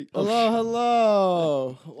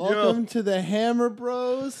Hello. Welcome to the Hammer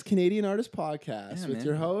Bros Canadian Artist Podcast with man.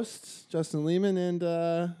 your hosts, Justin Lehman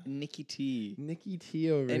and Nikki T. Nikki T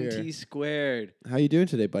over NT here. squared. How you doing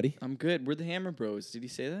today, buddy? I'm good. We're the Hammer Bros. Did he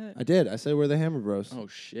say that? I did. I said we're the Hammer Bros. Oh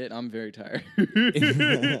shit, I'm very tired.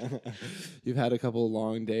 You've had a couple of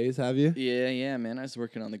long days, have you? yeah, man. I was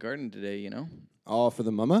working on the garden today, you know. All for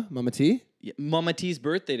the Mama T? Yeah, Mama T's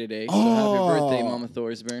birthday today. So Oh. happy birthday, Mama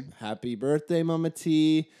Thorsburn. Happy birthday, Mama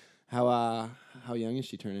T. How young is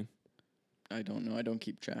she turning? I don't know. I don't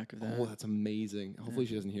keep track of that. Oh, that's amazing. Hopefully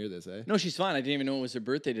she doesn't hear this, eh? No, she's fine. I didn't even know it was her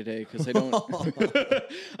birthday today because I don't.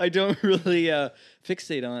 I don't really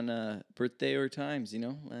fixate on birthday or times. You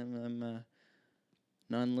know, I'm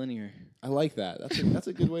non-linear. I like that. That's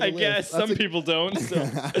a good way to I live. guess That's some a- people don't. So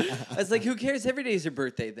I was like, "Who cares? Every day is her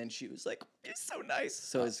birthday." Then she was like, "It's so nice."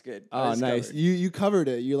 So it's good. I Oh, was nice. covered. You covered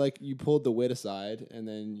it. You pulled the wit aside, and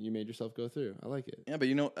then you made yourself go through. I like it. Yeah, but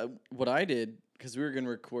you know what I did because we were going to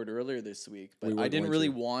record earlier this week, but We I weren't didn't going really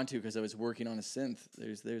to. want to because I was working on a synth.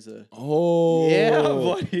 There's a Oh, Yeah,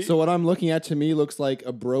 buddy. So what I'm looking at to me looks like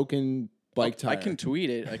a broken bike tire. I can tweet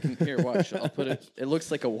it. I can here watch. I'll put it. It looks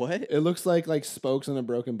like a what? It looks like spokes on a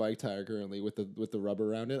broken bike tire currently with the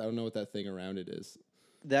rubber around it. I don't know what that thing around it is.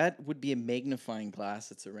 That would be a magnifying glass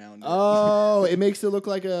that's around it. Oh, it makes it look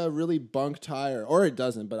like a really bunk tire, or it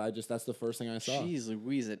doesn't. But that's the first thing I saw. Jeez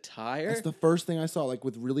Louise, a tire? That's the first thing I saw, like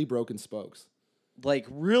with really broken spokes. Like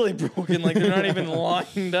really broken, like they're not even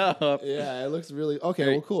lined up. Yeah, it looks really okay.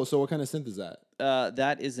 Right. Well, cool. So what kind of synth is that?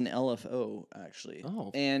 That is an LFO, actually.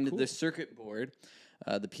 Oh, and cool. the circuit board,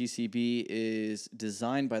 the PCB, is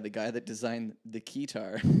designed by the guy that designed the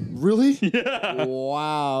keytar. Really? Yeah.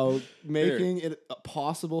 Wow. Making it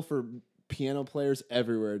possible for piano players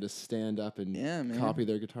everywhere to stand up and Yeah, man. copy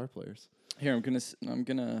their guitar players. Here, I'm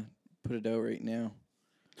gonna put it out right now.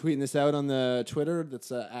 Tweeting this out on the Twitter.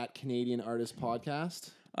 That's at Canadian Artist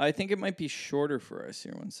Podcast. I think it might be shorter for us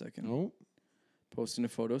here. 1 second. Oh, Posting a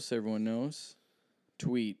photo so everyone knows.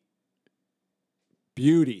 Tweet.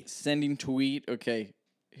 beauty. Sending tweet. Okay.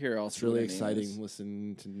 Here, I'll It's really exciting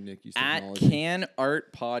listening to Nick use At technology. Can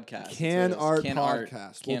Art Podcast. Can That's Art Can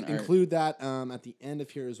Podcast. Can We'll Art. include that at the end of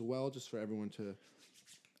here as well, just for everyone to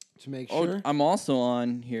make Oh, sure. I'm also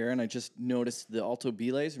on here, and I just noticed the Alto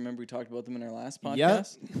Belays. Remember we talked about them in our last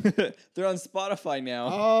podcast? They're on Spotify now.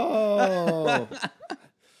 Oh,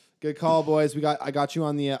 good call, boys. I got you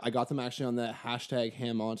on the. I got them actually on the hashtag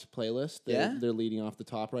Hammont playlist. They're leading off the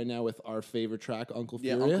top right now with our favorite track, Uncle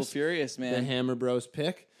Yeah, Furious. Uncle Furious, The man. Hammer Bros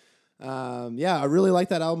pick. I really like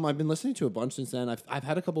that album. I've been listening to a bunch since then. I've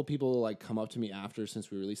had a couple people like come up to me after since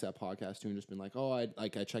we released that podcast too, and just been like, "Oh, I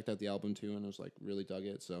checked out the album too, and I was like really dug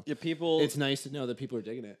it." So Yeah, people. it's nice to know that people are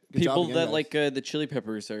digging it. Good job People again, that guys. like the Chili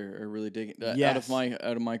Peppers are really digging Yes.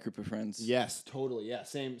 out of my group of friends. Yes, totally. Yeah,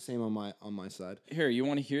 same on my side. Here, you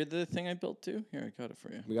want to hear the thing I built too? Here, I got it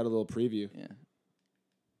for you. We got a little preview. Yeah.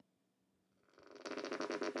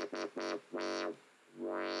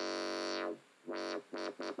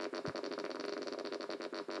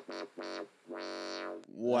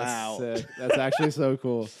 Wow. That's sick. That's actually so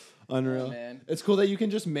cool. Unreal. man. It's cool that you can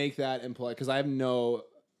just make that and play because I have no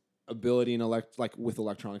ability in with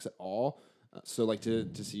electronics at all. So like to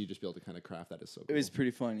see you just be able to kind of craft that is so cool. It was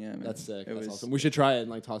pretty fun, yeah, man. That's sick. It That's was awesome. We should try it and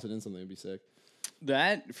like toss it in something. It'd be sick.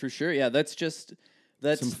 That for sure. Yeah, that's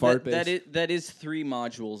Some fart bass. that is 3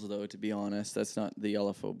 modules though. To be honest, that's not the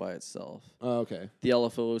LFO by itself. Oh, okay. The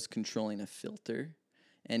LFO is controlling a filter,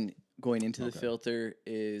 and going into the Okay. filter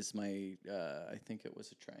is my I think it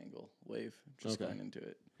was a triangle wave just Okay. going into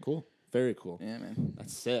it. Cool. Very cool. Yeah, man.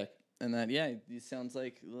 That's sick. And that it sounds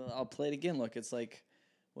like I'll play it again. Look, it's like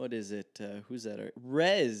what is it? Who's that?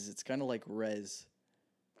 Rez. It's kind of like Rez.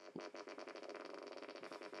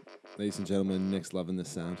 Ladies and gentlemen, Nick's loving this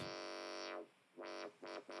sound.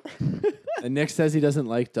 And Nick says he doesn't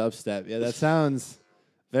like dubstep. Yeah, that sounds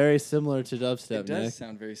very similar to dubstep, It does Nick.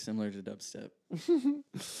 sound very similar to dubstep.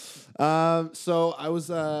 So I was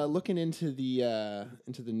looking into the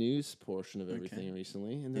news portion of everything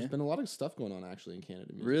recently, and there's Yeah. been a lot of stuff going on actually in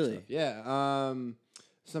Canada. Music Really? stuff. Yeah.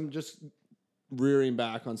 Some just rearing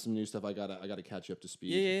back on some new stuff. I gotta catch you up to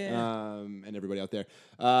speed. Yeah. And everybody out there.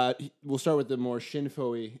 We'll start with the more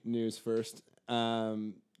shinfo-y news first.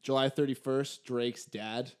 July 31st, Drake's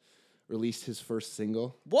dad released his first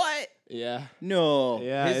single. What? Yeah. No.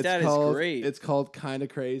 Yeah. His it's dad called- is great. It's called Kinda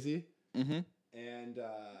Crazy. Mm-hmm. And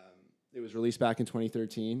it was released back in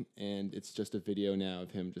 2013, and it's just a video now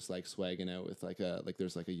of him just like swagging out with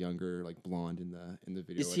there's like a younger like blonde in the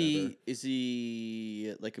video. Is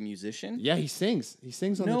he like a musician? Yeah, he sings. He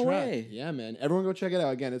sings on No the track. way. Yeah, man. Everyone go check it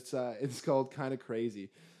out. Again, it's called Kinda Crazy.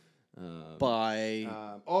 By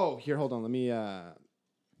Here, hold on. Let me.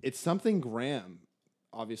 It's something Graham,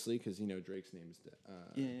 obviously, because Drake's name is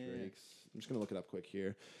Drake's. I'm just gonna look it up quick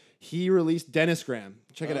here. He released Dennis Graham.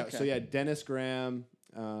 Check it out. So yeah, Dennis Graham.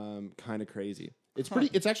 Kind of crazy. It's pretty.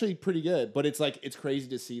 It's actually pretty good, but it's crazy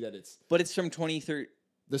to see that it's. But it's from 2013.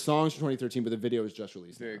 The song's from 2013, but the video is just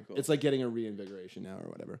released. Very now. cool. It's like getting a reinvigoration now or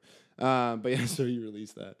whatever. But yeah, so he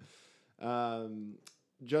released that.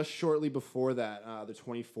 Just shortly before that, the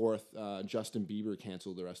 24th, Justin Bieber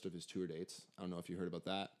canceled the rest of his tour dates. I don't know if you heard about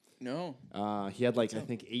that. No. He had I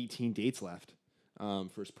think 18 dates left for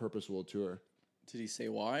his Purpose World Tour. Did he say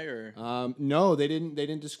why or? No, they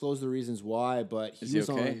didn't disclose the reasons why, but Is he was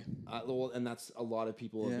okay? on. Well, and that's a lot of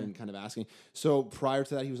people have been kind of asking. So prior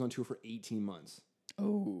to that, he was on tour for 18 months.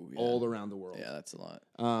 Oh, yeah. All around the world. Yeah, that's a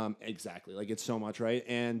lot. Exactly. It's so much, right?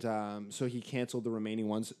 And so he canceled the remaining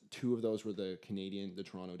ones. 2 of those were the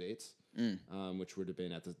Toronto dates, which would have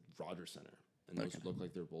been at the Rogers Center. And those look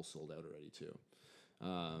like they're both sold out already too.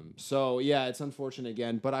 So yeah, it's unfortunate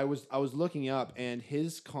again. But I was looking up, and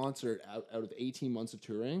his concert out of 18 months of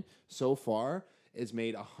touring so far has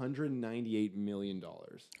made $198 million.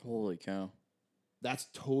 Holy cow! That's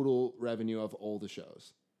total revenue of all the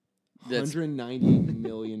shows. $198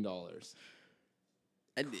 million.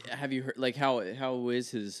 Have you heard how is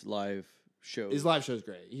his live show? His live show is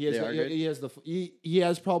great. He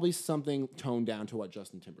has probably something toned down to what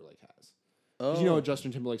Justin Timberlake has. Oh.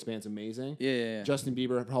 Justin Timberlake's band's amazing. Yeah. Justin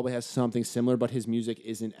Bieber probably has something similar, but his music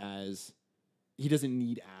isn't as. He doesn't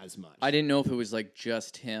need as much. I didn't know if it was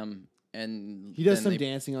just him and he does some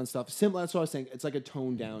dancing on stuff. Similar. That's what I was saying. It's like a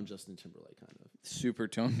toned down Justin Timberlake kind of. Super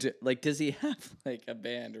toned. Does he have a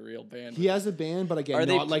band, a real band? He has a band, but again,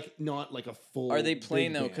 not like a full. Are they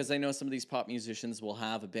playing though? Band. Because I know some of these pop musicians will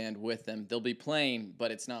have a band with them. They'll be playing, but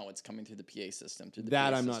it's not what's coming through the PA system.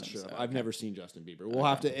 That I'm not sure. I've never seen Justin Bieber. We'll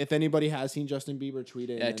have to. If anybody has seen Justin Bieber, tweet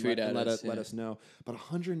it. Yeah, tweet at us. Let us know. But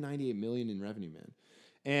 198 million in revenue,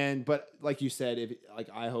 man. But like you said, if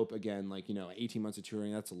I hope again, 18 months of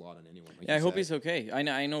touring, that's a lot on anyone. I hope he's okay.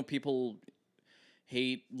 I know people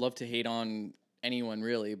love to hate on anyone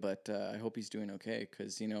really, but I hope he's doing okay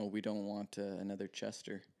because we don't want another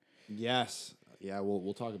Chester. Yes. Yeah,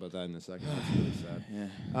 we'll talk about that in a second. That's really sad.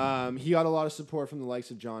 Yeah. He got a lot of support from the likes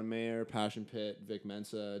of John Mayer, Passion Pit, Vic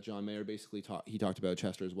Mensa. John Mayer basically talked about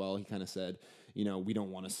Chester as well. He kind of said, we don't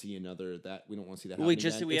want to see that. We don't want to see that. Well,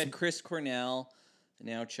 happen we had Chris Cornell.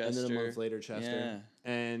 Now Chester. And then a month later, Chester.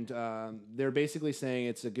 Yeah. And they're basically saying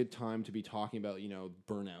it's a good time to be talking about,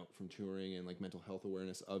 burnout from touring and mental health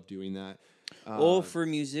awareness of doing that. For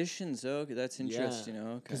musicians, that's interesting.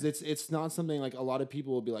 Yeah. Because it's not something a lot of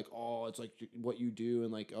people will be like, oh, it's what you do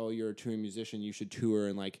and oh, you're a touring musician, you should tour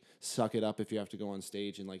and suck it up if you have to go on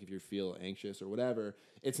stage and if you feel anxious or whatever.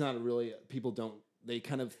 It's not really, people don't. They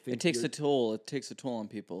kind of think it takes a toll. It takes a toll on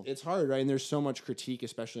people. It's hard, right? And there's so much critique,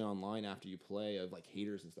 especially online after you play, of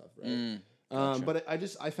haters and stuff, right? Gotcha. But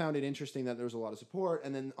I found it interesting that there was a lot of support,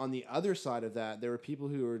 and then on the other side of that, there were people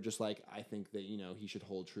who were just I think that he should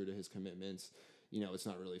hold true to his commitments. It's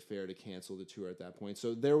not really fair to cancel the tour at that point.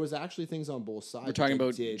 So there was actually things on both sides. We're talking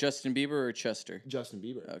about Justin Bieber or Chester? Justin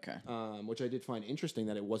Bieber. Okay. Which I did find interesting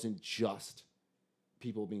that it wasn't just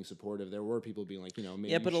people being supportive. There were people being maybe.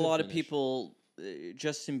 Yeah, but a lot of people.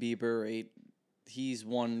 Justin Bieber, right? He's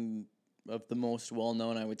one of the most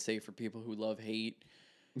well-known, I would say, for people who love hate,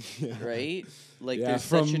 right? There's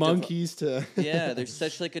from monkeys to there's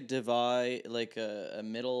such a divide, a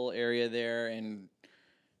middle area there, and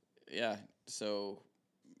so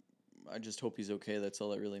I just hope he's okay. That's all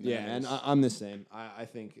that really matters. Yeah, and I'm the same. I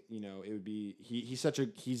think it would be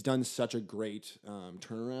he's done such a great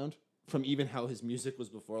turnaround from even how his music was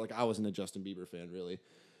before. I wasn't a Justin Bieber fan really.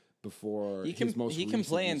 Before he can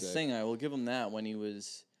play and sing. I will give him that when he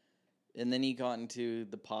was, and then he got into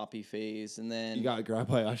the poppy phase, and then he got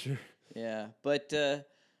grabbed by Usher. Yeah, but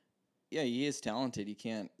he is talented. You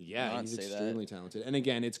can't. Yeah, not he's say extremely talented. And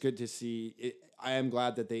again, it's good to see. I am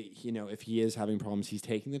glad that they, if he is having problems, he's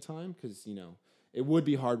taking the time because it would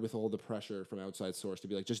be hard with all the pressure from outside source to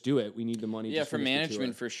be just do it. We need the money. Yeah, for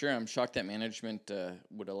management for sure. I'm shocked that management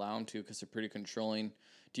would allow him to because they're pretty controlling.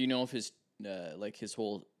 Do you know if his his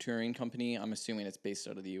whole touring company, I'm assuming it's based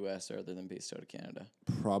out of the U.S. rather than based out of Canada?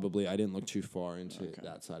 Probably. I didn't look too far into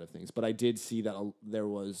that side of things. But I did see that there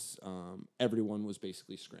was, everyone was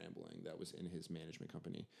basically scrambling that was in his management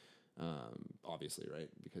company. Obviously, right?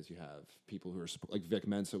 Because you have people who are, Vic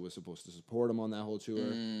Mensa was supposed to support him on that whole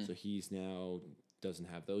tour. So he's now doesn't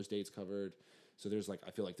have those dates covered. So there's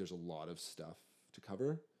I feel there's a lot of stuff to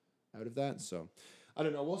cover out of that. So I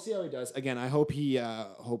don't know. We'll see how he does. Again, I hope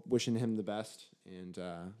wishing him the best, and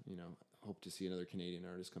hope to see another Canadian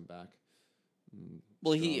artist come back.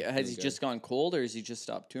 Well, Strong, has really he good. just gone cold, or has he just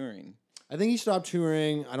stopped touring? I think he stopped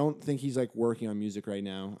touring. I don't think he's like working on music right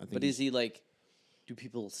now. I think. But is he like? Do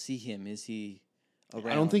people see him? Is he around?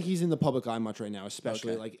 I don't think he's in the public eye much right now.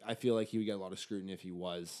 Especially Okay. like I feel like he would get a lot of scrutiny if he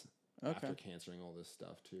was Okay. after canceling all this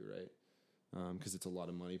stuff too, right? Because it's a lot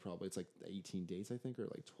of money. Probably it's like 18 dates, I think, or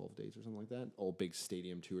like 12 dates or something like that. All big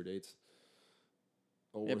stadium tour dates.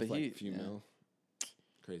 All Yeah, worth but like he- a few yeah. mil.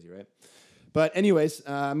 Crazy, right? But anyways,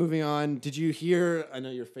 moving on. Did you hear? I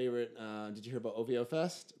know your favorite. Did you hear about OVO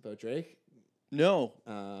Fest about Drake? No,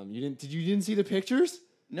 You didn't? Did you didn't see the pictures?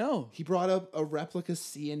 no. He brought up a replica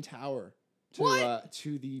CN Tower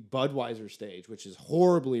to the Budweiser stage, which is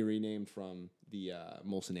horribly renamed from the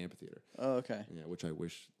Molson Amphitheater. Oh, okay. Yeah, which I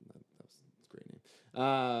wish that's a great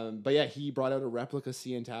name. But yeah, he brought out a replica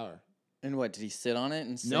CN Tower. And what did he sit on it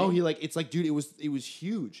and sing? No, he like it's like dude, it was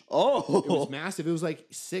huge. Oh, It was massive. It was like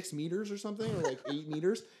 6 meters or something, or like 8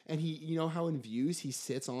 meters. And he, you know how in views he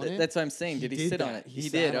sits on it. That's what I'm saying. Did he sit on that. it? He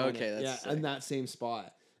sat did. on Okay, it. that's yeah, in that same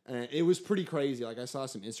spot. And it was pretty crazy. Like I saw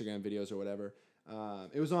some Instagram videos or whatever.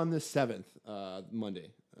 It was on the 7th,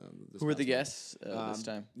 Monday. Who were the past Monday. guests this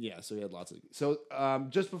time? Yeah, so he had lots of. So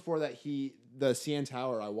just before that, the CN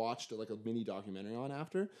Tower, I watched like a mini documentary on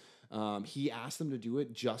after. He asked them to do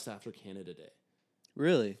it just after Canada Day.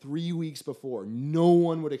 Really? 3 weeks before, no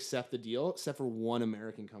one would accept the deal except for one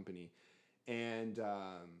American company, and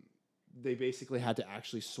they basically had to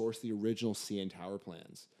actually source the original CN Tower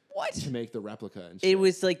plans What? to make the replica. And It shit.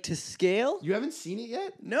 was like to scale? You haven't seen it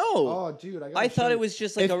yet? No. Oh, dude, I thought it was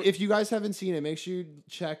just like if you guys haven't seen it, make sure you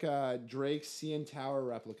check Drake's CN Tower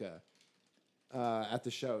replica at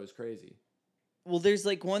the show. It's crazy. Well, there's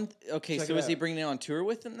like one. Okay, Check so it is he out. bringing it on tour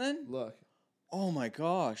with him then? Look, Oh my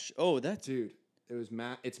gosh. Oh, dude, it was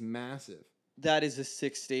it's massive. that is a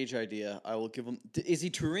sick stage idea. I will give him. Is he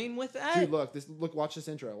touring with that? Dude, look, watch this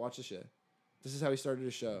intro. Watch this shit. This is how he started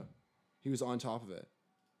his show. He was on top of it.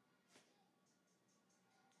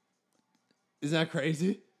 Isn't that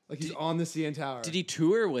crazy? Like he's on the CN Tower. Did he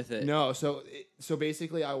tour with it? No, so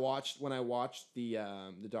basically, when I watched the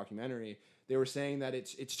documentary, they were saying that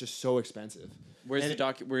it's just so expensive. Where's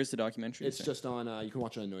And Where's the documentary? It's thing? just on. You can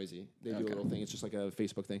watch it on Noisy. They do a Okay. little thing. It's just like a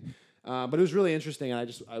Facebook thing. But it was really interesting,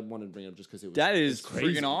 and I wanted to bring it up just because it was. That is it's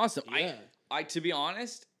crazy. freaking awesome. Yeah. I to be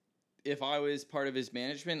honest, if I was part of his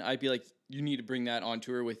management, I'd be like, you need to bring that on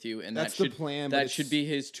tour with you, and That's that the should plan, but That should be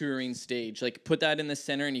his touring stage. Like put that in the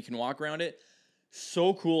center, and you can walk around it.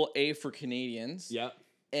 So cool, A, for Canadians. Yeah.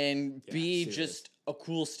 And B, serious. just a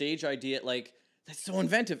cool stage idea. Like that's so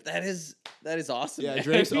inventive. That is awesome. Yeah, man.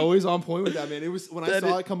 Drake's always on point with that, man. It was when I That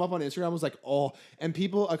saw is- it come up on Instagram, I was like, oh, and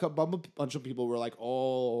a bunch of people were like,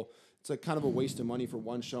 oh, it's like kind of a waste of money for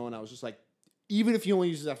one show, and I was just like, even if you only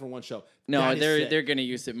use that for one show, No, that is sick. they're gonna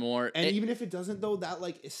use it more. And even if it doesn't though, that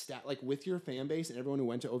like is like with your fan base and everyone who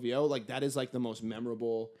went to OVO, like that is like the most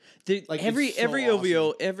memorable. Like, every it's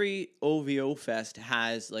so every OVO fest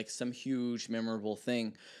has like some huge memorable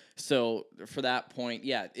thing. So for that point,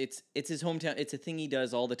 yeah, it's his hometown. It's a thing he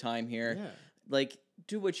does all the time here. Yeah. Like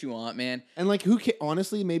do what you want, man. And like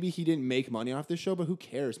honestly, maybe he didn't make money off this show, but who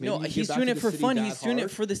cares? Maybe No, he'd give he's back doing to it the for city fun. that He's doing it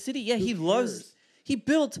hard. for the city. Yeah, Who he loves. cares? He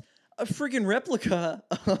built a friggin' replica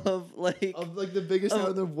of like. Of like the biggest town Oh.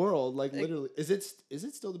 in the world, like literally, is it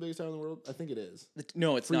still the biggest town in the world? I think it is.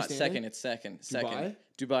 No, it's not freestanding? second. It's second. Dubai? Second.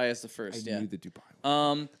 Dubai is the first. I yeah. knew the Dubai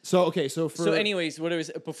one. So okay, so Anyways, what it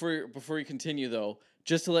was before you continue though,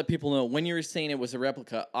 just to let people know, when you were saying it was a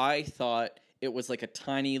replica, I thought it was like a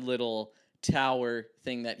tiny little tower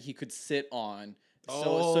thing that he could sit on.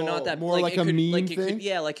 So not that more like it a could, meme like it thing? could,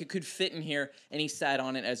 yeah, like it could fit in here, and he sat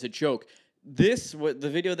on it as a joke. The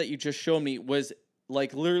video that you just showed me was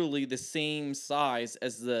like literally the same size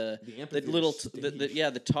as the amphitheater little stage.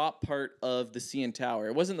 the top part of the CN Tower.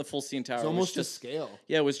 It wasn't the full CN Tower. it's it was almost just to scale.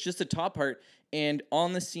 yeah, it was just the top part. And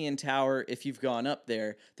on the CN Tower, if you've gone up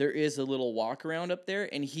there, there is a little walk around up there,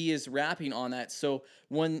 and he is rapping on that. So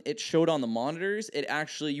when it showed on the monitors, it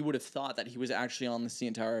actually, you would have thought that he was actually on the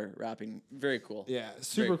CN Tower rapping. Very cool. Yeah,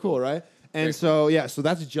 super Very cool, right? And Very so so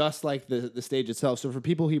that's just like the stage itself. So for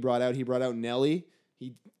people he brought out Nelly.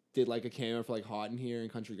 He did like a cameo for like Hot in Here and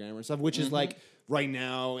Country Grammar and stuff, which is like right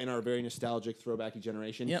now in our very nostalgic throwbacky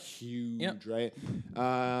generation, Yep. huge, Yep. right?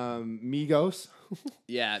 Migos,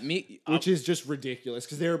 Yeah, me. which is just ridiculous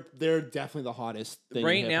because they're definitely the hottest thing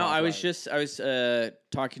Right in now, hip-hop, I right? was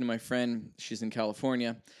talking to my friend. She's in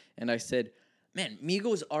California, and I said, "Man,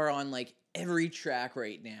 Migos are on like every track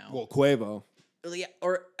right now." Quavo. Yeah,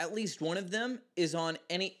 or at least one of them is on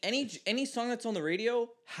any song that's on the radio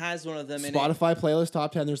has one of them in it. Spotify playlist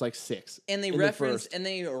top 10. There's like 6. And they in the reference first. and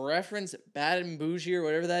they reference Bad and Bougie or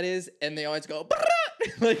whatever that is, and they always go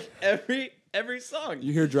like every song.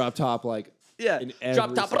 You hear drop top like Yeah, in drop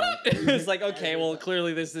every top. song. It's like, okay, well,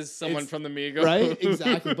 clearly this is someone It's- from the Migos, Right?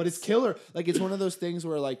 Exactly. But it's killer. Like it's one of those things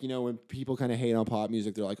where like, you know, when people kind of hate on pop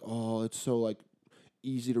music, they're like, "Oh, it's so like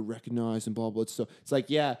easy to recognize and blah blah." It's like,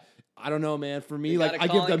 yeah, I don't know, man. For me, We like got a I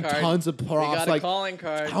give them calling card. tons of We props. got a Like calling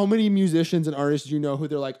card how many musicians and artists do you know who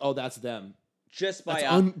they're like, "Oh, that's them." just by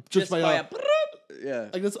That's a just by a- yeah.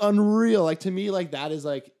 Like that's unreal. Like to me, like that is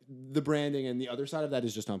like the branding, and the other side of that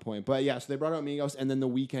is just on point. But yeah, so they brought out Migos, and then The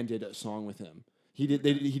Weeknd did a song with him. He did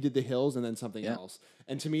The Hills, and then something Yeah. else.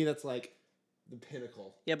 And to me, that's like the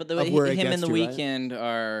pinnacle. Yeah, but the of way where it him gets and the to, right? Weeknd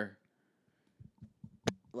are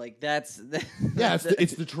like that's Yeah,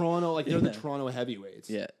 it's the Toronto, like they're the Yeah. Toronto heavyweights.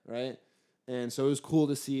 Yeah. Right. And so it was cool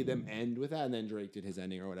to see them end with that, and then Drake did his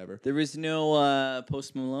ending or whatever. There was no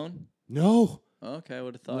Post Malone. No, Okay, I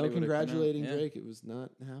would have thought. no he would've come out. congratulating Yeah. Drake. It was not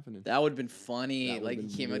happening. That would have been funny. That would've Like he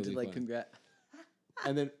been came out to really like fun. congrat.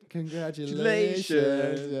 And then congratulations.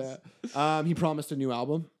 Congratulations. Yeah. He promised a new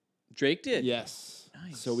album. Drake did. Yes.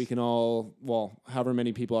 Nice. So we can all, well, however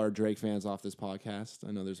many people are Drake fans off this podcast.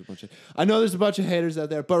 I know there's a bunch of haters out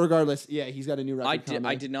there, but regardless, yeah, he's got a new record I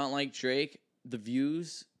coming. did not like Drake. The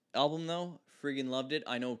Views album though, friggin' loved it.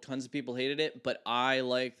 I know tons of people hated it, but I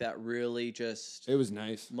like that really just It was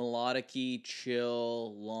nice. melodic-y,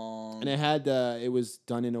 chill, long. And it was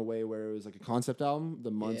done in a way where it was like a concept album,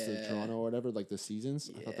 the months of Yeah. Toronto or whatever, like the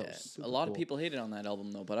seasons. I thought that was super a lot cool. of people hated on that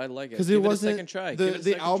album though, but I like it. Because Give it wasn't a second try. the Give it a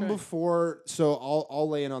second album try. before. So I'll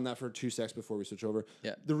lay in on that for 2 secs before we switch over.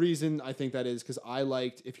 Yeah. The reason I think that is because I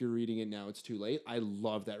liked If You're Reading It Now It's Too Late. I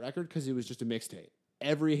love that record because it was just a mixtape.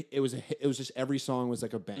 It was just every song was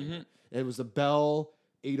like a banger. It was a Bell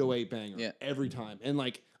 808 banger Yeah. every time. And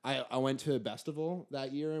like I went to a festival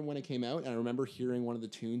that year and when it came out, and I remember hearing one of the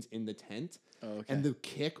tunes in the tent. Oh, okay. And the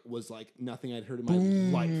kick was like nothing I'd heard in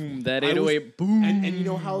my life. That I was- 808 boom. And you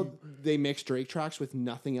know how they mix Drake tracks with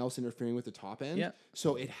nothing else interfering with the top end? Yeah.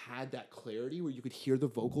 So it had that clarity where you could hear the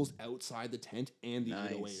vocals outside the tent and the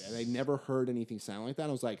 808. Nice. And I never heard anything sound like that.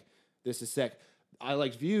 I was like, this is sick. I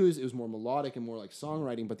liked Views. It was more melodic and more like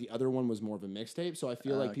songwriting, but the other one was more of a mixtape. So I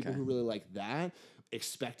feel like people Okay. who really like that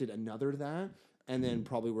expected another that, and then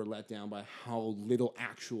probably were let down by how little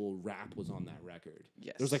actual rap was on that record.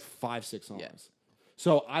 Yes. There was like 5-6 songs. Yeah.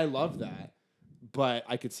 So I love that, but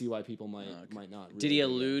I could see why people might not. Really Did he dig it.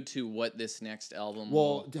 allude to what this next album?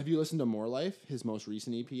 Well, have you listened to More Life? His most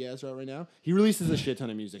recent EP he has out right now. He releases a shit ton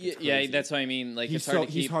of music. It's yeah, crazy. that's what I mean. Like he's it's hard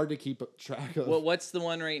to he's keep. hard to keep track of. What's the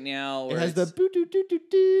one right now? it where has the it's- boo doo doo doo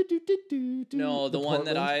doo doo doo doo doo. No, the one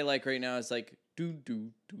that Portland. I like right now is like do do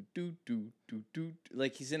do do do do do.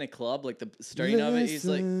 Like he's in a club. Like the starting of it, he's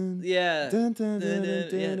like, Listen. yeah, Dun, dun, dun, Dun,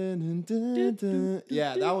 dun, yeah. dun, dun, dun, dun.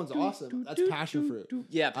 Yeah, that one's awesome. That's Passion Fruit.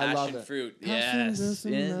 yeah, I love passion it. fruit. Passion Yes,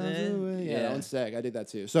 doesn't love the way- Yeah, that one's sick. I did that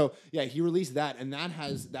too. So yeah, he released that, and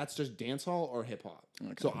that's just dancehall or hip hop.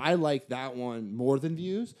 So I like that one more than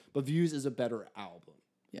Views, but Views is a better album.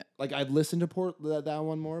 Yeah. like I'd listen to that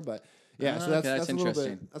one more, but yeah. So that's Okay, that's that's a little bit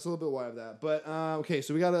interesting. that's a little bit why of that. But okay,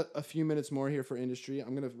 so we got a few minutes more here for industry.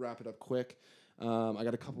 I'm gonna wrap it up quick. I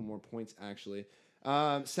got a couple more points actually.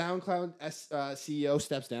 SoundCloud CEO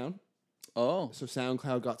steps down. Oh, So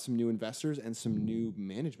SoundCloud got some new investors and some new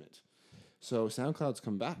management. So SoundCloud's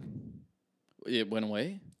come back. it went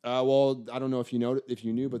away. Well, I don't know if you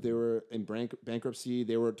knew, but they were in bankruptcy.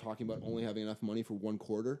 They were talking about only having enough money for 1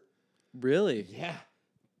 quarter. Really? Yeah,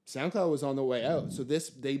 SoundCloud was on the way out. So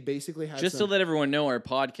they basically had Just to some, let everyone know, our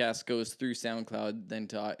podcast goes through SoundCloud, then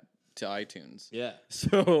to iTunes. yeah.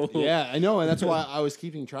 So Yeah, I know, and that's why I was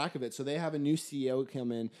keeping track of it. So they have a new CEO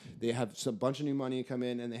come in. They have a bunch of new money come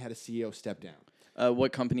in, and they had a CEO step down.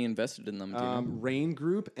 what company invested in them? Do you know? Rain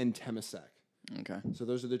Group and Temasek. Okay. So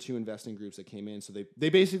those are the two investing groups that came in. So they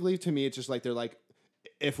basically, to me, it's just like they're like,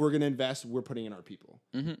 if we're gonna invest, we're putting in our people,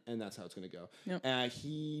 and that's how it's gonna go. Yep.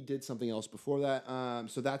 He did something else before that.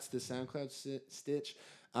 So that's the SoundCloud stitch.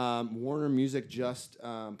 Warner Music just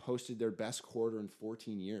posted their best quarter in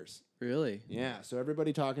 14 years. Really? Yeah, so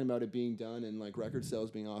everybody talking about it being done and like record sales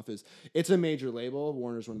being off it's a major label.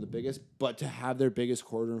 Warner's one of the biggest, but to have their biggest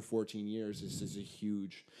quarter in 14 years is a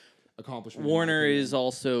huge accomplishment. in my Warner opinion. is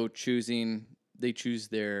also choosing. They choose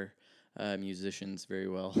their musicians very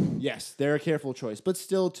well. Yes, they're a careful choice, but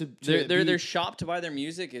still to Their shop to buy their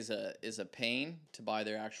music is a pain. To buy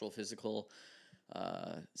their actual physical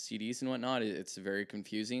CDs and whatnot, it's very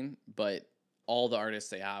confusing. But all the artists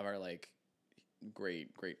they have are like great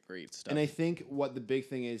stuff. And I think what the big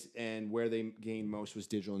thing is and where they gained most was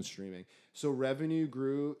digital and streaming. So revenue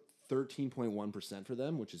grew 13.1% for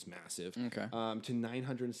them, which is massive, Okay. to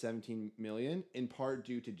 917 million, in part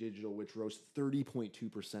due to digital, which rose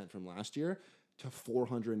 30.2% from last year to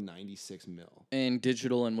 496 mil. And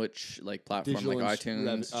digital in which like platform, Digital like and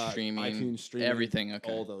iTunes, iTunes streaming, everything.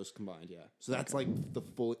 Okay. all those combined, yeah. So that's like the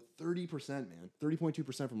full 30%, man,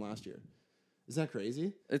 30.2% from last year. Isn't that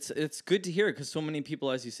crazy? It's good to hear because so many people,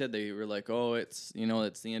 as you said, they were like, "Oh, it's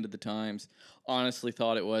it's the end of the times." Honestly,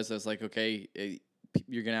 thought it was. I was like, "Okay,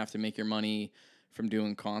 you're gonna have to make your money from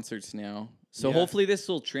doing concerts now." So Yeah. hopefully, this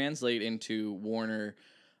will translate into Warner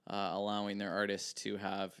allowing their artists to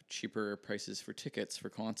have cheaper prices for tickets for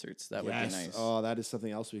concerts. That would be nice. Oh, that is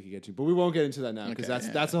something else we could get to, but we won't get into that now because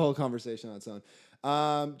Okay, that's a whole conversation on its own.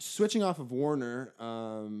 Switching off of Warner,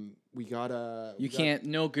 we got a. You can't.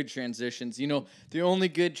 No good transitions. The only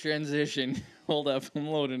good transition. Hold up, I'm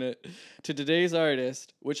loading it to today's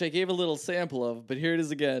artist, which I gave a little sample of, but here it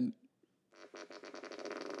is again.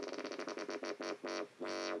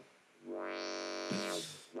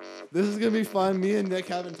 This is gonna be fun. Me and Nick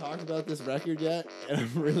haven't talked about this record yet, and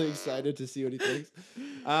I'm really excited to see what he thinks.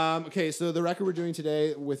 Okay, so the record we're doing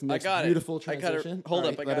today with Nick's beautiful transition. Hold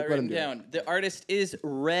up, I got it written down. The artist is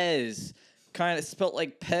Rez, kind of spelt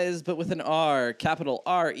like Pez, but with an R, capital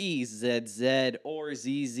REZZ or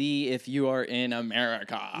ZZ if you are in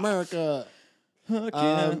America. America.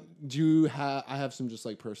 Do you have? I have some just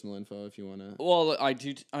like personal info if you wanna. Well, I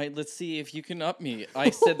do. Let's see if you can up me. I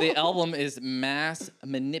said the album is Mass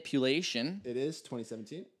Manipulation. It is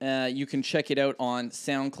 2017. You can check it out on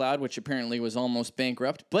SoundCloud, which apparently was almost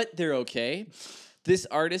bankrupt, but they're okay. This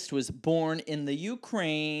artist was born in the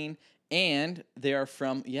Ukraine, and they are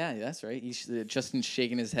from, yeah, that's right. Justin's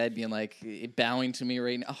shaking his head, being like, bowing to me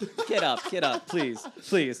right now. Oh, get up, please.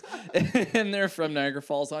 And they're from Niagara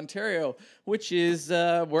Falls, Ontario, which is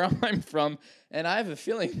where I'm from. And I have a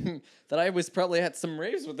feeling that I was probably at some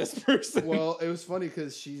raves with this person. Well, it was funny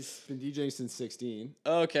because she's been DJing since 16.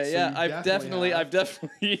 Okay, So yeah, I've definitely.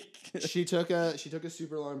 She took a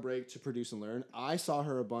super long break to produce and learn. I saw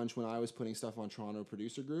her a bunch when I was putting stuff on Toronto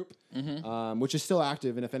Producer Group, which is still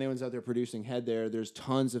active. And if anyone's out there producing, head there. There's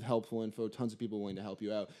tons of helpful info, tons of people willing to help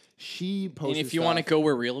you out. She posted. And if you want to go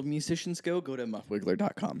where real musicians go to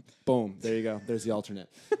muffwiggler.com. Boom, there you go. There's the alternate.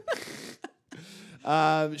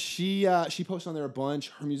 She posted on there a bunch.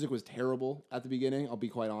 Her music was terrible at the beginning. I'll be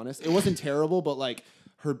quite honest. It wasn't terrible, but like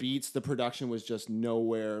her beats, the production was just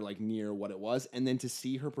nowhere like near what it was. And then to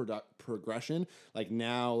see her progression, like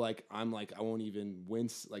now, like I'm like I won't even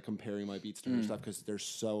wince like comparing my beats to her stuff because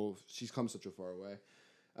she's come such a far way.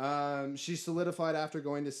 She solidified after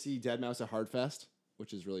going to see Deadmau5 at Hardfest,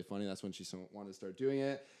 which is really funny. That's when she wanted to start doing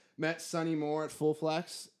it. Met Sonny Moore at Full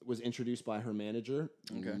Flex, was introduced by her manager.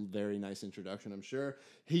 Okay. Very nice introduction, I'm sure.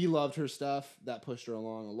 He loved her stuff. That pushed her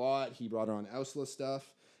along a lot. He brought her on Ausla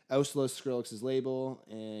stuff. Ausla, Skrillex's label,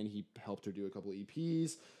 and he helped her do a couple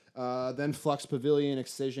EPs. Then Flux Pavilion,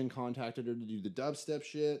 Excision contacted her to do the dubstep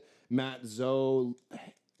shit. Matt Zoe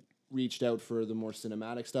reached out for the more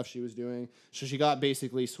cinematic stuff she was doing. So she got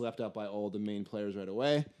basically swept up by all the main players right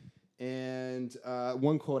away. And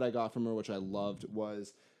one quote I got from her, which I loved,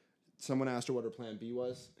 was someone asked her what her plan B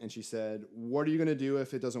was, and she said, "What are you going to do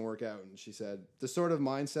if it doesn't work out?" And she said, "The sort of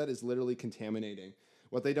mindset is literally contaminating.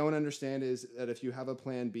 What they don't understand is that if you have a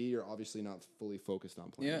plan B, you're obviously not fully focused on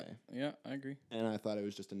plan A." Yeah, I agree. And I thought it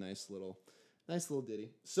was just a nice little ditty.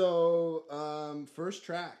 So, first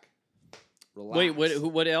track. Relax. Wait,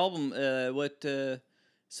 what album?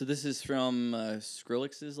 So this is from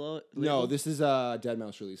Skrillex's label? No, this is a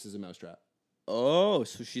Deadmau5 release. This is a Mousetrap. Oh,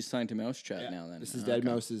 so she's signed to Mousetrap now then. This is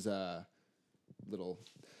Deadmau5's little...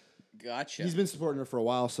 Gotcha. He's been supporting her for a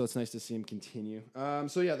while, so it's nice to see him continue.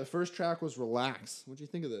 So yeah, the first track was Relax. What do you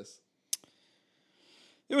think of this?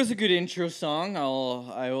 It was a good intro song.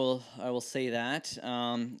 I will say that.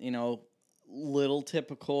 Little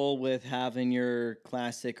typical with having your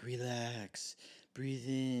classic relax, breathe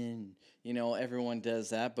in. Everyone does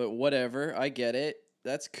that, but whatever. I get it.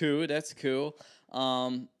 That's cool. It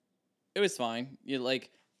was fine.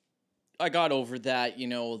 I got over that.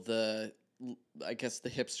 I guess the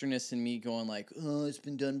hipsterness in me going like, oh, it's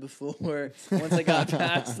been done before. Once I got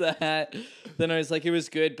past that, then I was like, it was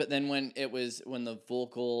good. But then when the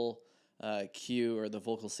vocal cue or the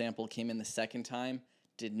vocal sample came in the second time,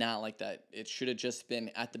 did not like that. It should have just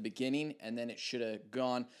been at the beginning, and then it should have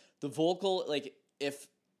gone. The vocal, like if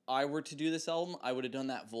I were to do this album, I would have done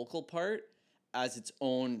that vocal part as its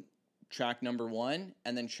own track number 1,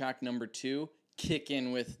 and then track number 2 kick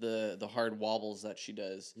in with the hard wobbles that she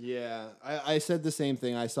does. Yeah, I said the same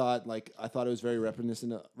thing. I saw it I thought it was very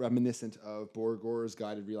reminiscent of Borgore's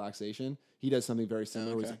Guided Relaxation. He does something very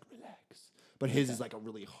similar. Where he's Okay. like relax, but his is like a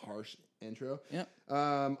really harsh intro. Yeah.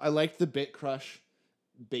 I liked the Bit Crush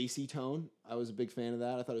bassy tone. I was a big fan of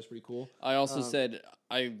that. I thought it was pretty cool. I also said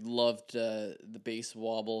I loved the bass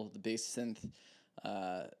wobble, the bass synth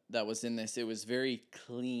that was in this. It was very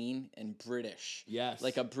clean and British. Yes,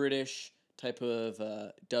 Like a British type of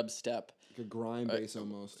dubstep. like a grime bass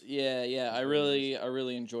almost. Yeah. I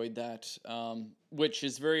really enjoyed that, which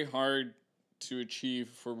is very hard to achieve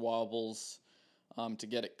for wobbles, to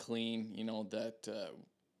get it clean. You know that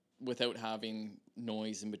without having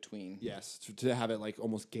noise in between. Yes, to have it like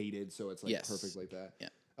almost gated, so it's like Yes. perfect like that. Yeah.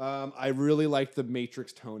 I really liked the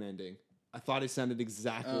Matrix tone ending. I thought it sounded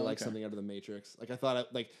exactly Oh, like okay. something out of the Matrix. Like I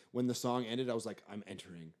thought, like when the song ended, I was like, I'm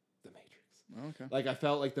entering the Matrix. Okay. Like I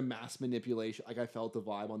felt like the mass manipulation. Like I felt the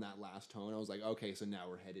vibe on that last tone. I was like, okay, so now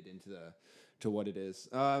we're headed to what it is.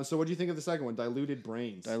 So what do you think of the second one, Diluted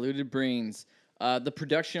Brains? Diluted Brains. The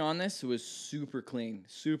production on this was super clean,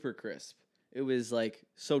 super crisp. It was like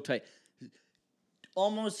so tight,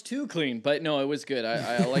 almost too clean, but no, it was good.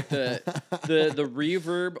 I like the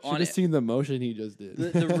reverb Should on have it. seen the motion he just did.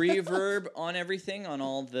 The reverb on everything, on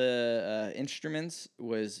all the instruments,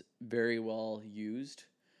 was very well used.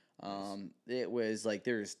 It was like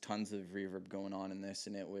there's tons of reverb going on in this,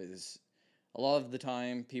 and it was a lot of the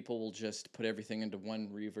time people will just put everything into one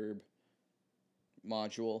reverb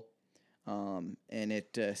module, and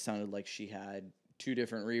it sounded like she had two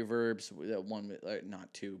different reverbs. One with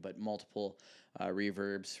not two, but multiple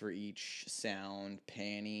reverbs for each sound,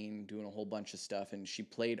 panning, doing a whole bunch of stuff, and she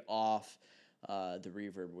played off the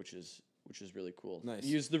reverb, which is really cool. Nice.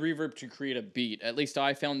 Use the reverb to create a beat. At least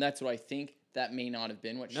I found that's what I think. That may not have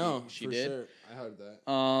been what she for did. sure. I heard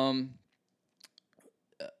that.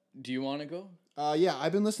 Do you want to go? Yeah,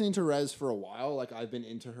 I've been listening to Rez for a while. Like I've been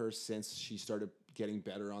into her since she started getting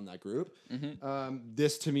better on that group. Mm-hmm.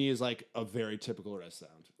 This to me is like a very typical Rez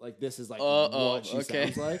sound. Like this is like Uh-oh, what she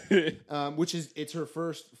okay. sounds like. Which is it's her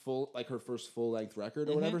first full length record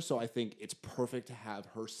or Mm-hmm. whatever. So I think it's perfect to have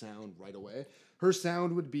her sound right away. Her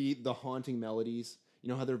sound would be the haunting melodies. You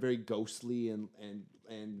know how they're very ghostly and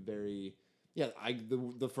very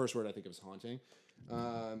the first word I think of is haunting.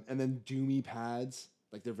 And then doomy pads.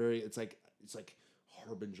 Like they're very it's like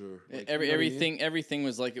harbinger. Like, you know what I mean? Everything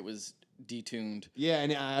was like it was detuned. Yeah,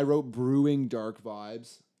 and I wrote brewing dark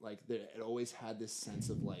vibes. Like it always had this sense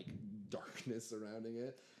of like darkness surrounding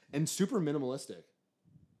it, and super minimalistic.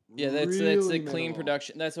 Yeah, that's Really a clean minimal.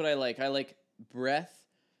 production. That's what I like. I like breath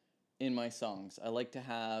in my songs. I like to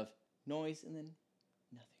have noise and then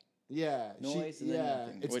nothing. Yeah, Noise and then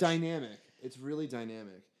nothing, it's which- dynamic. It's really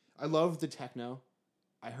dynamic. I love the techno.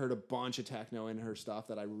 I heard a bunch of techno in her stuff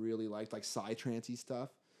that I really liked, like psytrancey stuff,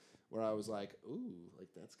 where I was like, "Ooh, like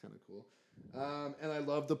that's kind of cool." And I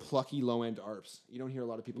love the plucky low end arps. You don't hear a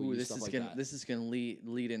lot of people Ooh, use this stuff is like gonna that. this is gonna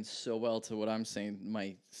lead in so well to what I'm saying.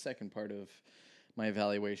 My second part of my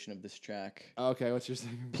evaluation of this track. Okay, what's your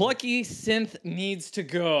second? Plucky synth needs to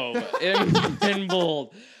go in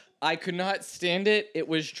bold. I could not stand it. It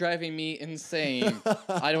was driving me insane.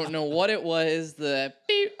 I don't know what it was. The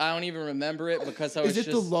beep. I don't even remember it because I was Is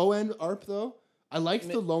it just. the low end arp though? I liked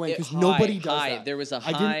the low end it- because high, nobody does high. that. There was a I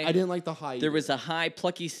high- didn't like the high. There either. was a high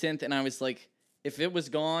plucky synth, and I was like, if it was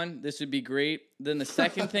gone, this would be great. Then the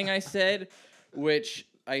second thing I said, which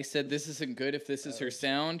I said, this isn't good if this is her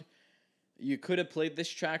sound. You could have played this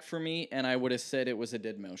track for me, and I would have said it was a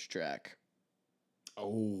Deadmau5 track.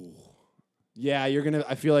 Oh, yeah.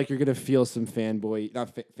 I feel like you're gonna feel some fanboy,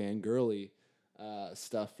 not fangirly,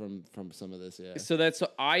 stuff from some of this. Yeah. So that's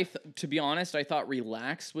to be honest, I thought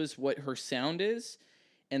Relax was what her sound is,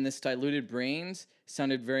 and this Diluted Brains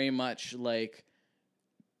sounded very much like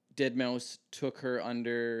Deadmau5 took her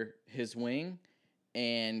under his wing,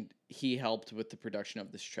 and he helped with the production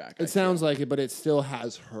of this track. It sounds like it, but it still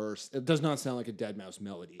has her. It does not sound like a Deadmau5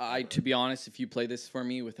 melody. To be honest, if you play this for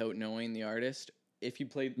me without knowing the artist, if you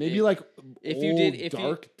played Maybe if, like if old, you did if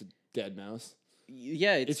dark Deadmau5.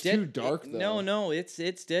 yeah, It's too dark, though. No, it's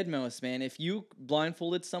Deadmau5, man. If you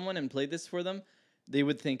blindfolded someone and played this for them, they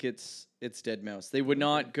would think it's Deadmau5. They would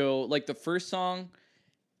not go like the first song.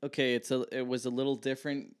 Okay, it was a little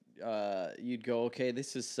different. You'd go, okay,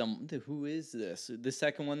 this is who is this? The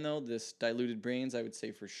second one though, this Diluted Brains, I would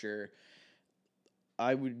say for sure.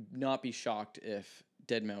 I would not be shocked if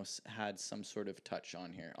Deadmau5 had some sort of touch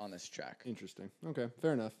on here on this track. Interesting. Okay,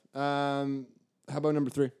 fair enough. How about number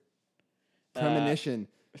 3? Premonition.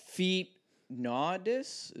 Feet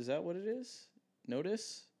Nodis, is that what it is?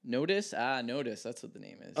 Notice? Notice? Notice. That's what the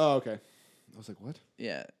name is. Oh, okay. I was like, what?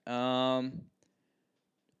 Yeah.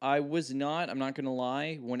 I was not. I'm not gonna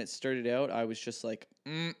lie. When it started out, I was just like,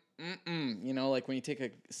 you know, like when you take a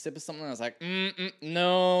sip of something, I was like,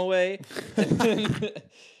 no way.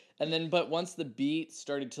 But once the beat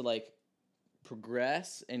started to like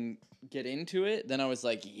progress and get into it, then I was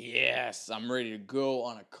like, yes, I'm ready to go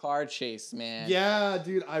on a car chase, man. Yeah,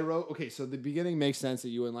 dude. I wrote. Okay, so the beginning makes sense that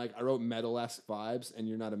you wouldn't like. I wrote metal-esque vibes, and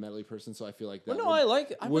you're not a metal-y person, so I feel like that. Well, no, I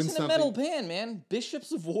like it. I was wouldn't in a metal band, man.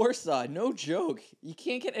 Bishops of Warsaw, no joke. You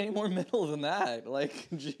can't get any more metal than that. Like,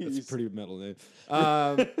 jeez. That's a pretty metal name.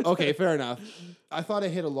 Okay, fair enough. I thought it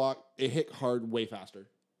hit a lot. It hit hard way faster.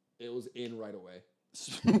 It was in right away.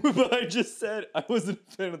 But I just said I wasn't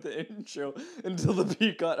a fan of the intro until the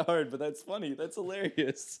beat got hard. But that's funny. That's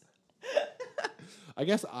hilarious. I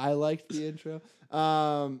guess I liked the intro.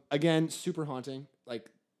 Again, super haunting. Like,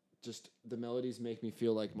 just the melodies make me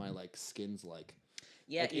feel like my like skin's like.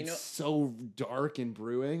 Yeah, Like, it's so dark and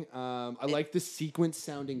brewing. I like the sequence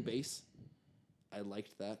sounding bass. I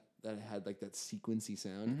liked that it had like that sequency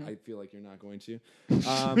sound. Mm-hmm. I feel like you're not going to.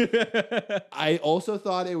 I also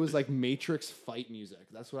thought it was like Matrix fight music.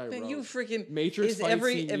 That's what I wrote. You freaking Matrix fight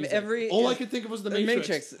scene music. All I could think of was the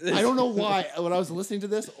Matrix. Matrix. I don't know why. When I was listening to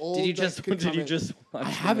this, Did you just watch I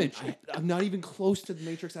haven't. I'm not even close to the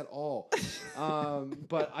Matrix at all.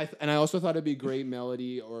 But I also thought it'd be a great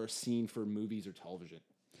melody or scene for movies or television.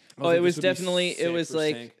 Oh, it was definitely. It was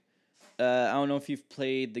like. I don't know if you've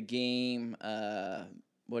played the game.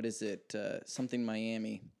 What is it? Something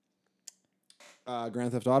Miami.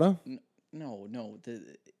 Grand Theft Auto. No.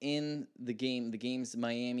 In the game's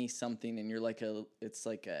Miami something, and you're like it's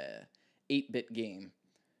like a 8-bit game.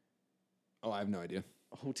 Oh, I have no idea.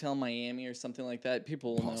 Hotel Miami or something like that.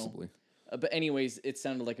 People will Possibly. know. But anyways, it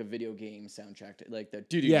sounded like a video game soundtrack, like the.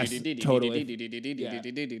 Yes, totally.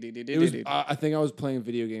 It was. I think I was playing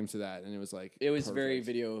video games to that, and it was like. It was very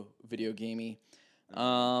video gamey. That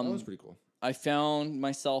was pretty cool. I found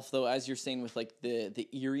myself though, as you're saying, with like the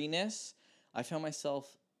eeriness, I found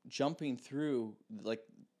myself jumping through like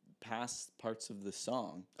past parts of the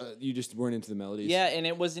song. You just weren't into the melodies. Yeah, and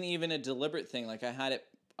it wasn't even a deliberate thing. Like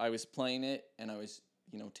I was playing it, and I was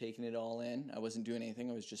taking it all in. I wasn't doing anything.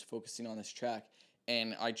 I was just focusing on this track,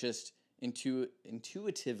 and I just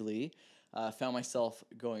intuitively found myself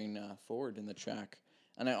going forward in the track,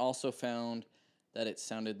 and I also found that it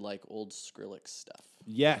sounded like old Skrillex stuff.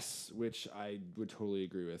 Yes, which I would totally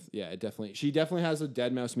agree with. Yeah, she definitely has a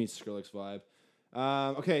Deadmau5 meets Skrillex vibe.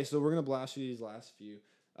 Okay, so we're gonna blast you these last few.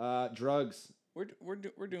 Drugs.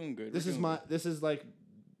 We're doing good. This is like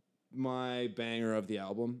my banger of the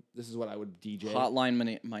album. This is what I would DJ.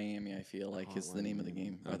 Hotline Miami, I feel like, is the name of the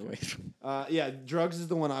game, by the way. Yeah, Drugs is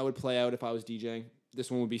the one I would play out if I was DJing. This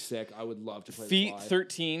one would be sick. I would love to play Feet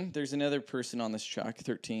 13. There's another person on this track,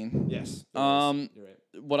 13. Yes. You're right.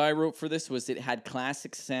 What I wrote for this was it had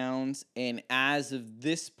classic sounds, and as of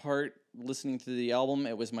this part, listening to the album,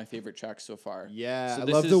 it was my favorite track so far. Yeah, so I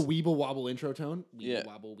love the weeble wobble intro tone. Yeah.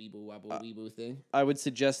 Wobble, weeble, wobble, weeble thing. I would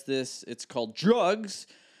suggest this. It's called Drugs.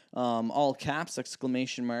 All caps,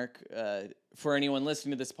 exclamation mark. For anyone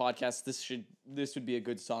listening to this podcast, this would be a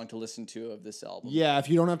good song to listen to of this album. Yeah, if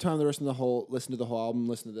you don't have time to listen to the whole album,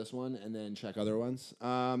 listen to this one and then check other ones.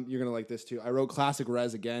 You're gonna like this too. I wrote classic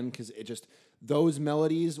Rez again because it just those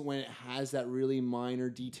melodies when it has that really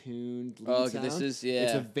minor detuned lead sound.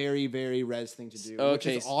 It's a very very Rez thing to do, which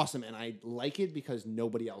is awesome, and I like it because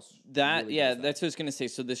nobody else. That's what I was gonna say.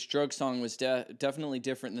 So this Drug song was definitely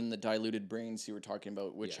different than the Diluted Brains you were talking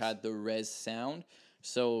about, which had the Rez sound.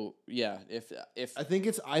 So yeah, if I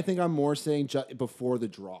think I'm more saying before the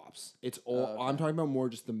drops. It's all okay. I'm talking about more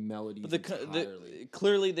just the melodies.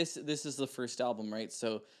 Clearly, this is the first album, right?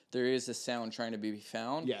 So there is a sound trying to be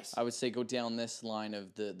found. Yes, I would say go down this line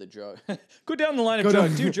of the drug. Go down the line of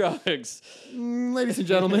drugs. Do drugs, ladies and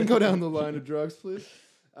gentlemen. Go down the line of drugs, please.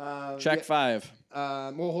 Track 5.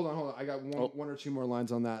 Well, hold on. I got one or two more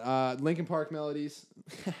lines on that. Linkin Park melodies.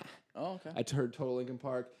 Oh, okay. I heard total Linkin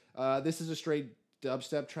Park. This is a straight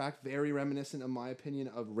dubstep track, very reminiscent, in my opinion,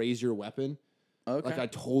 of Raise Your Weapon. Okay. Like I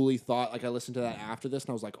totally thought, like I listened to that after this,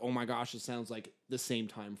 and I was like, oh my gosh, it sounds like the same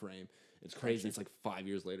time frame. It's crazy. It's like 5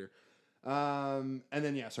 years later. And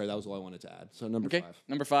then that was all I wanted to add. So number 5.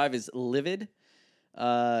 Number 5 is Livid.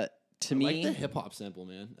 To me, like the hip hop sample,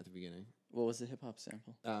 man, at the beginning. What was the hip hop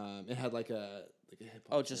sample? It had like a hip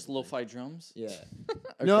hop. Oh, just lo-fi drums? Yeah.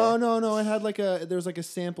 Okay. No. It had there was like a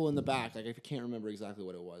sample in the back. Like I can't remember exactly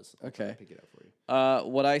what it was. I'll try to pick it up for you.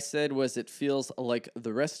 What I said was it feels like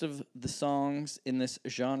the rest of the songs in this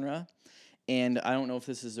genre, and I don't know if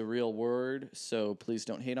this is a real word, so please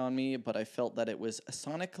don't hate on me. But I felt that it was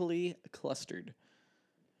sonically clustered.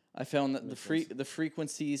 I found that the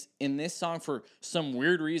frequencies in this song, for some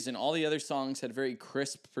weird reason, all the other songs had very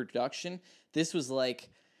crisp production. This was like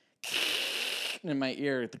in my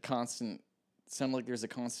ear, the constant sounded like there's a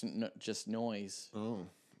constant just noise. Oh.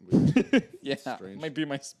 Yeah, strange. might be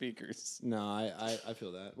my speakers. No, I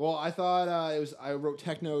feel that. Well, I thought I wrote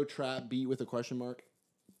techno trap beat with a question mark.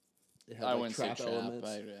 It had I wouldn't say trap.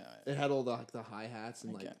 It had all the hi hats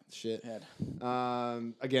and shit. Had.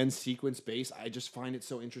 Again, sequence bass. I just find it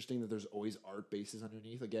so interesting that there's always art basses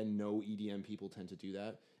underneath. Again, no EDM people tend to do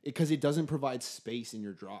that because it doesn't provide space in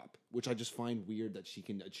your drop, which I just find weird that she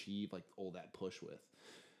can achieve like all that push with.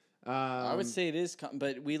 I would say it is,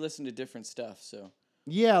 but we listen to different stuff, so.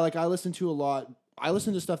 Yeah, like I listen to a lot. I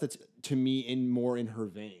listen to stuff that's to me more in her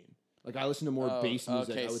vein. Like I listen to more bass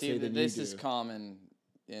music. Okay, I would say than this you is do. common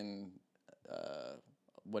in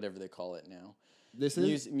whatever they call it now. This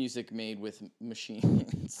is music made with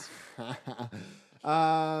machines.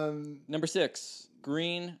 Number 6,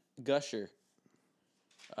 Green Gusher.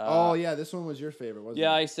 Oh yeah, this one was your favorite, wasn't it?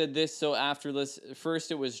 Yeah, I said this. So after this, first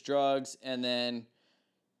it was Drugs, and then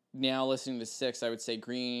now listening to 6, I would say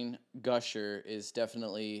Green Gusher is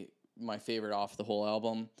definitely my favorite off the whole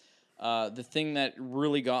album. The thing that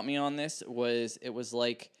really got me on this was it was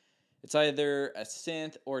like it's either a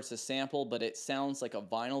synth or it's a sample, but it sounds like a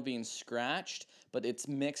vinyl being scratched, but it's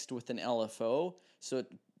mixed with an LFO, so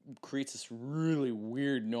it creates this really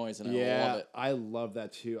weird noise, and I love it. I love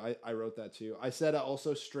that too. I wrote that too. I said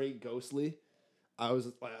also straight ghostly. I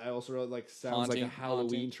also wrote like sounds like a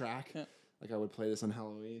Halloween track. Yeah. Like I would play this on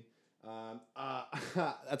Halloween.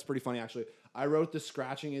 That's pretty funny actually. I wrote the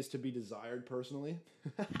scratching is to be desired personally.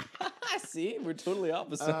 See, we're totally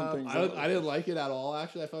opposite on things. I didn't like it at all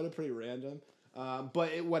actually. I found it pretty random.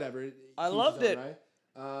 But whatever. I loved it. Right?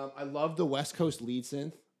 I love the West Coast lead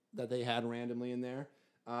synth that they had randomly in there.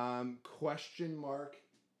 Question mark.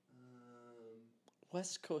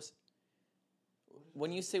 West Coast.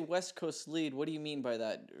 When you say West Coast lead, what do you mean by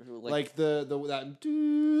that? Like it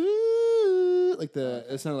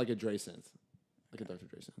sounded like a Dre synth, like a Dr.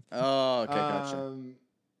 Dre synth. Oh, okay, gotcha.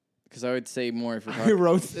 Because I would say more if I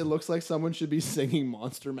wrote, it looks like someone should be singing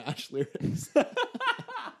Monster Mash lyrics.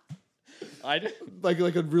 I did.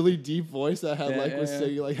 like a really deep voice that had was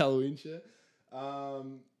singing like Halloween shit.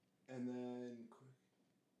 And then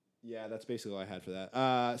that's basically all I had for that.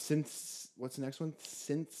 What's the next one?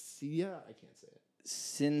 Synthia? I can't say it.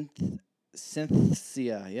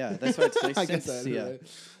 Synthia. Yeah, that's what it's like. I can say it,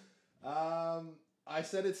 right? I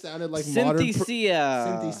said it sounded like Synthesia.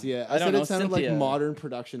 Synthesia. I said it sounded like modern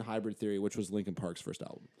production hybrid theory, which was Linkin Park's first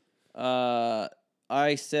album.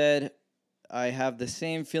 I said I have the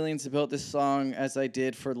same feelings about this song as I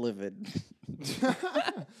did for Livid.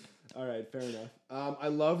 All right, fair enough. I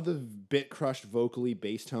love the bit crushed vocally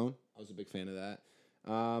bass tone. I was a big fan of that.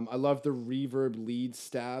 I love the reverb lead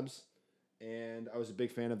stabs, and I was a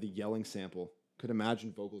big fan of the yelling sample. Could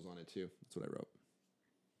imagine vocals on it too. That's what I wrote,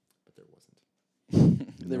 but there wasn't.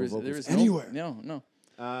 there was anywhere. No.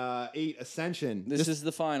 8 Ascension. This is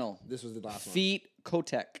the final. This was the last one. Feet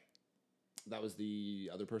Kotek. That was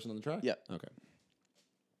the other person on the track? Yeah. Okay.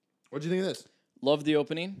 What'd you think of this? Love the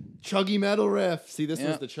opening. Chuggy metal riff. See, this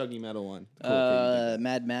was the chuggy metal one. Cool,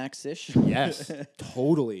 Mad Max-ish. Yes,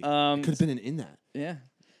 totally. Could have been in that. Yeah.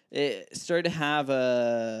 It started to have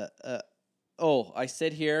I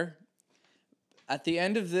said here, at the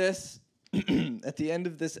end of this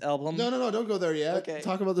album. No, don't go there yet. Okay.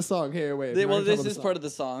 Talk about the song. Here, wait. This is part of the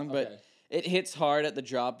song, but it hits hard at the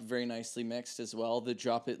drop, very nicely mixed as well. The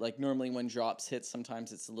drop, normally when drops hit,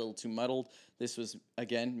 sometimes it's a little too muddled. This was,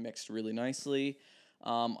 again, mixed really nicely.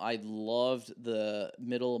 I loved the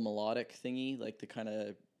middle melodic thingy, like the kind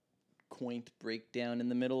of quaint breakdown in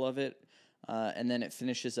the middle of it. And then it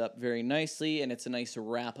finishes up very nicely, and it's a nice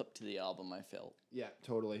wrap up to the album, I felt. Yeah,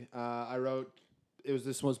 totally. I wrote,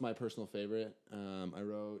 this was my personal favorite. I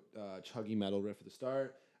wrote chuggy metal riff at the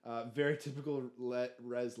start. Very typical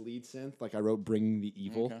Rez lead synth. Like I wrote "Bring the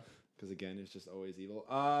Evil" because again, it's just always evil.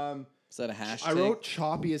 Is that a hashtag? I wrote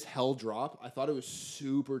 "choppy as hell" drop. I thought it was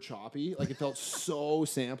super choppy. Like it felt so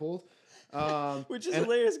sampled. Which is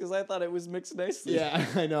hilarious because I thought it was mixed nicely. Yeah,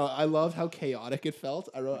 I know. I loved how chaotic it felt.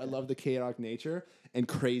 I love the chaotic nature and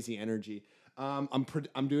crazy energy. I'm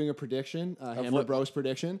doing a prediction, Hammer Bros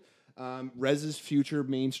prediction. Rez's future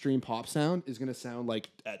mainstream pop sound is gonna sound like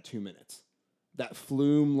at 2 minutes. That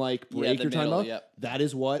flume like break you're talking about. Yep. That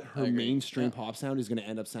is what her mainstream pop sound is gonna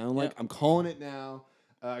end up sounding like. I'm calling it now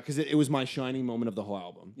because it was my shining moment of the whole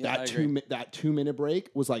album. Yeah, that 2 minute break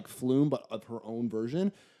was like Flume, but of her own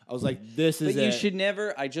version. I was like, this is it. But you should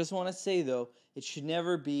never. I just want to say though, it should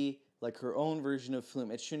never be like her own version of Flume.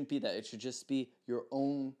 It shouldn't be that. It should just be your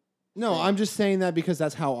own No, I'm just saying that because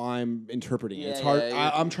that's how I'm interpreting it. It's hard.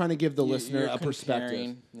 I'm trying to give the listener a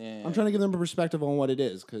perspective. I'm trying to give them a perspective on what it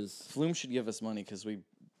is because Flume should give us money because we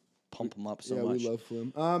pump them up so yeah, much. we love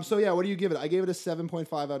Flume. So yeah, what do you give it? I gave it a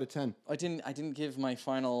 7.5 out of 10. I didn't give my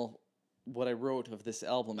final what I wrote of this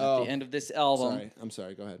album at the end of this album. Sorry, I'm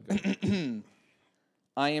sorry. Go ahead.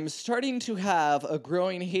 I am starting to have a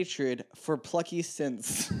growing hatred for plucky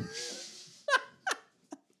synths.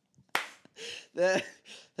 That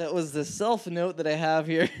was the self note that I have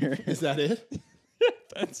here. Is that it?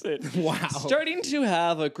 That's it. Wow. Starting to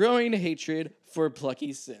have a growing hatred for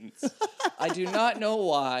plucky synths. I do not know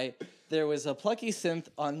why. There was a plucky synth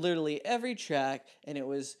on literally every track, and it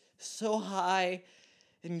was so high,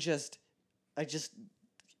 and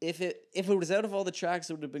if it was out of all the tracks,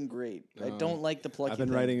 it would have been great. I don't like the plucky. I've been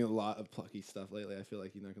thing. writing a lot of plucky stuff lately. I feel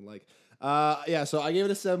like you're not gonna like. Yeah, so I gave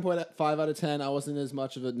it a 7.5 out of 10. I wasn't as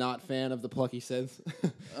much of a not fan of the plucky synth.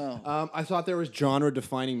 I thought there was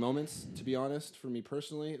genre-defining moments, to be honest, for me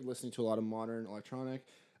personally, listening to a lot of modern electronic.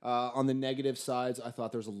 On the negative sides, I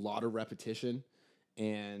thought there was a lot of repetition,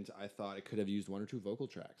 and I thought it could have used one or two vocal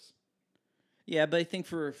tracks. Yeah, but I think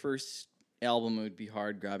for a first album, it would be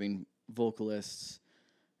hard grabbing vocalists.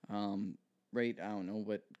 Right? I don't know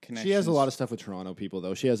what connections. She has a lot of stuff with Toronto people,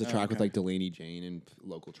 though. She has a track with like Delaney Jane and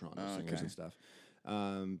local Toronto singers and stuff.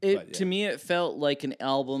 To me, it felt like an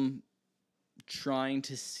album trying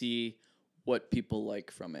to see what people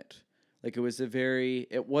like from it. Like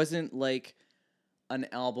it wasn't like an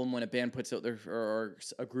album when a band puts out or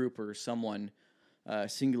a group or someone, a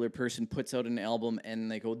singular person puts out an album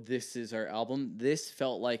and they go, "This is our album." This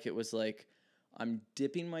felt like it was like, I'm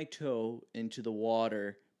dipping my toe into the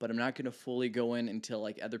water, but I'm not going to fully go in until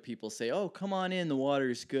like other people say, "Oh, come on in, the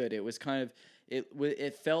water's good." It was kind of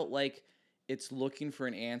it felt like it's looking for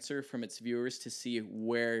an answer from its viewers to see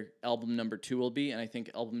where album number 2 will be, and I think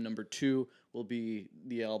album number 2 will be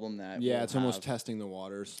the album that it's almost testing the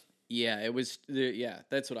waters. Yeah, it was. Yeah,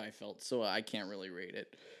 that's what I felt. So I can't really rate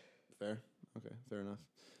it. Fair. Okay, fair enough.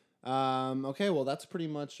 Okay, well that's pretty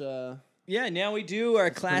much. Yeah, now we do our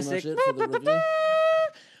classic. Pretty much it for the review.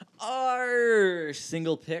 Our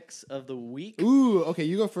single picks of the week. Ooh, okay,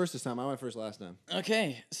 you go first this time. I went first last time.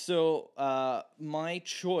 Okay, so my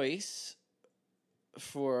choice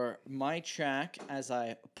for my track, as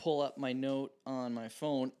I pull up my note on my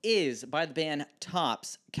phone, is by the band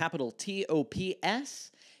Tops, capital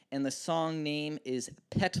Tops, and the song name is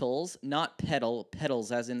Petals, not petal,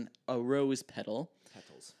 petals as in a rose petal.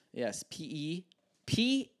 Petals. Yes, Petals.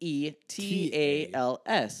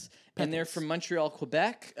 And they're from Montreal,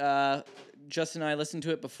 Quebec. Justin and I listened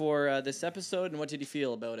to it before this episode, and what did you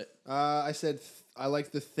feel about it? I said I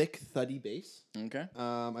liked the thick, thuddy bass. Okay.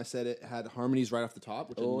 I said it had harmonies right off the top,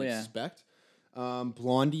 which I didn't yeah. expect.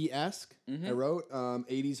 Blondie-esque, I wrote.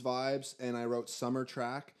 80s vibes, and I wrote summer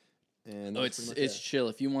track. And it's chill.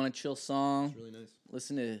 If you want a chill song, it's really nice.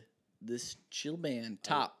 Listen to this chill band,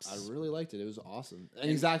 Tops. I really liked it. It was awesome. And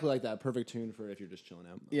exactly like that. Perfect tune for if you're just chilling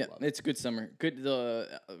out. Yeah, it's a good summer. Good,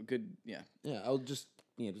 yeah. Yeah, I'll just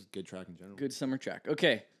good track in general. Good summer track.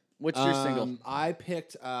 Okay, what's your single? I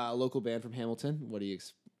picked a local band from Hamilton. What do you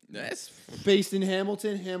That's based in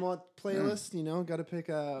Hamilton, Hamlet playlist. You know, got to pick.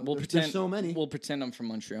 There's so many. We'll pretend I'm from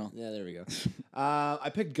Montreal. Yeah, there we go. I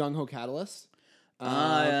picked Gung Ho Catalyst.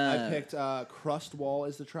 Yeah. I picked Crust Wall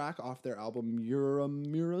is the track off their album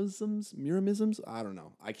Muramisms. I don't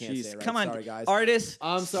know. I can't say it right. Come on, sorry, guys. Artists.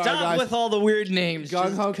 I'm sorry, Stop guys. with all the weird names.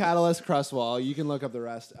 Gung Ho Catalyst, Crust Wall. You can look up the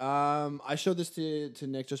rest. I showed this to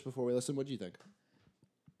Nick just before we listened. What do you think?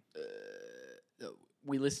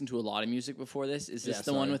 We listened to a lot of music before this. Is this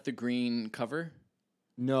the one with the green cover?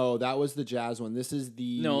 No, that was the jazz one. This is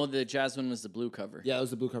the... No, the jazz one was the blue cover. Yeah, it was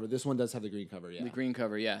the blue cover. This one does have the green cover, yeah. The green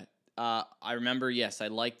cover, yeah. I remember, yes, I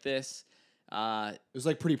like this. It was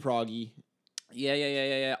like pretty proggy.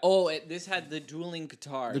 Yeah. Oh, this had the dueling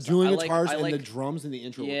guitars. The dueling guitars and the drums in the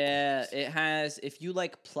intro. Yeah, it has. If you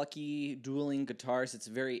like plucky dueling guitars, it's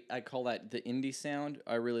I call that the indie sound.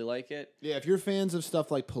 I really like it. Yeah, if you're fans of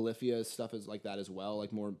stuff like Polyphia, stuff is like that as well,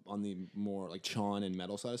 like more on the like Chon and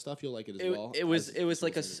metal side of stuff, you'll like it as well. It was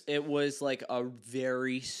like a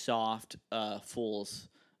very soft Fools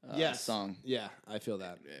song. Yeah, I feel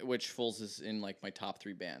that. Which Fools is in like my top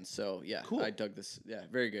 3 bands. So yeah, cool. I dug this. Yeah,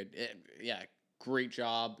 very good. Great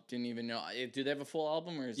job. Didn't even know. Do they have a full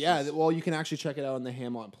album or? Well, you can actually check it out on the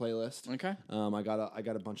Hamlet playlist. Okay. I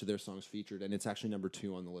got a bunch of their songs featured, and it's actually number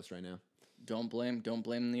 2 on the list right now. Don't blame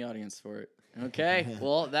the audience for it. Okay.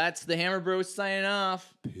 Well, that's the Hammer Bros signing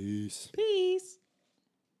off. Peace. Peace.